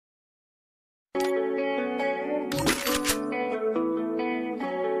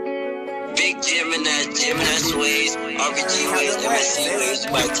Gemini ways, RPG ways, MSC ways,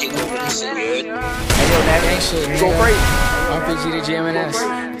 about to take over the shit, you heard? Hey yo, that ain't shit, nigga. Go crazy. RPG to GMNS.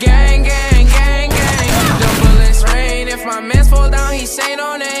 Gang, gang, gang, gang. The bullets rain. If my mans fall down, he say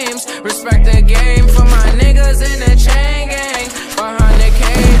no names. Respect the game for my niggas in the chain gang. Behind the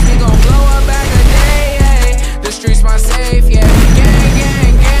cage, we gon' blow up back a day, yeah. The streets my safe, yeah. Gang,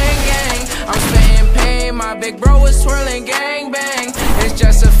 gang, gang, gang. I'm spitting pain. My big bro is swirling gang bang. It's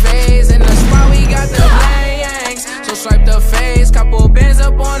just a phase. In the spot, we got the blangs. So swipe the face. Couple bands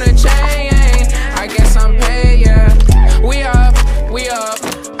up on the chain. I guess I'm paid, yeah. We up, we up.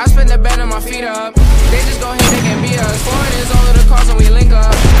 I spend the bed on my feet up. They just go ahead, they can be us. Foreign is all of the cars and we link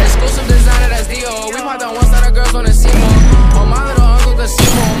up. Exclusive designer, that's D.O. We pop down once that our girls wanna see more. Oh, my little uncle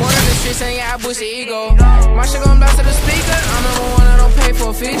Casimo. More than the streets and yeah, I boost the ego. My shit gon' blast to the speaker. I'm number one, I don't pay for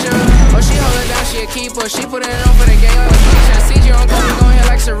a feature. Oh, she hold it down, she a keeper. She put it on for the game like a feature. CG on call, we gon' hit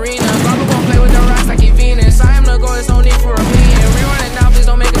like Serena. Baba gon' play with the rocks like he Venus. I am the goal, there's no need for a beating. Rerun it now, please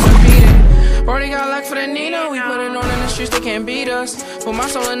don't make us repeat it. Brody got luck for the Nina. We put it on in the streets, they can't beat us. Put my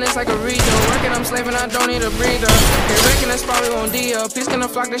soul in this like a reader. Working, I'm slaving, I don't need a breather. They breaking the spot, we won't D-up. Peace gonna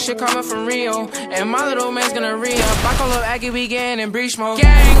flock, this shit coming from Rio. And my little man's gonna re-up. I call up Aggie, we getting in breach mode.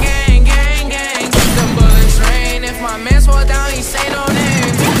 Gang, gang, gang, gang. Them bullets rain. If my mans fall down, he say no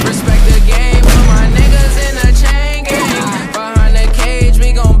names. Respect the game for my niggas in the chain gang. Behind the cage,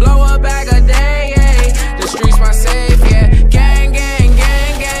 we gon' blow up back a day, yeah. The streets my safe, yeah. Gang, gang,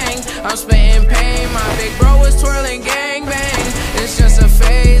 gang, gang. I'm spitting pain. My big bro is twirling gang bang. It's just a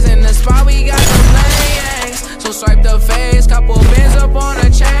phase. In the spot, we got the blangs. So swipe the face. Couple bands up on a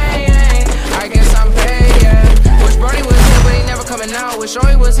chain. I guess I'm paid, yeah. Wish Brody was here, but he never coming out. Wish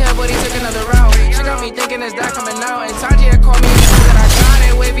Joey was here, but he took another route. She got me thinking, is that coming out? And Taji had called me and said that I got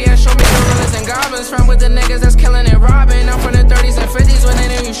it. Wavy had showed me gorillas and goblins. From with the niggas that's killing and robbing. I'm from the 30s and 50s when they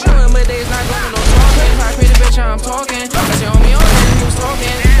knew you shooting, but they's not going no talking. If I pay the bitch, I'm talking. Cause you owe me on him, he was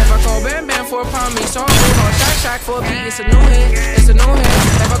talking. If I call Bam Bam for a pound, me sorry. Call Shack Shack for a beat, it's a new hit, it's a new hit.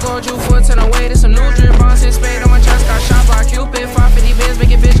 If I called you for a 10 away, it's a new drip. Bonds and spade on my chest, got shot by Cupid. 550 bands,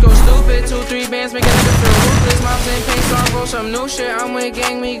 make a bitch go stupid. 2-3 bands, make a nigga feel ruthless. Moms and paint, so I'll go some new shit. I'm with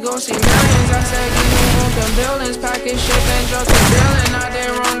gang, we go see millions. I said, give me room to buildings. Package shit, then drugs and dealing. I did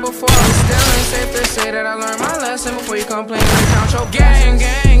wrong before I was stealing. Safe to say that I learned my lesson before you complain. Count your gang,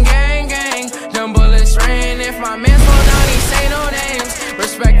 gang, gang, gang. Them bullets rain. If my man fall down, he say no names.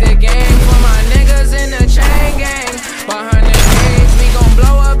 Respect the game for my niggas in the chain gang. Behind the cage, we gon'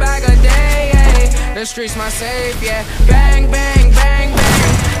 blow up back a day, yeah. The streets my safe, yeah. Bang, bang, bang,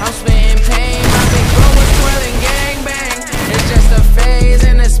 bang. I'm spitting pain. My big bro was twirling gang bang. It's just a phase.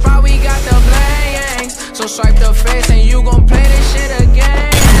 In the spot, we got the blangs. So swipe the face and you gon' play this shit again.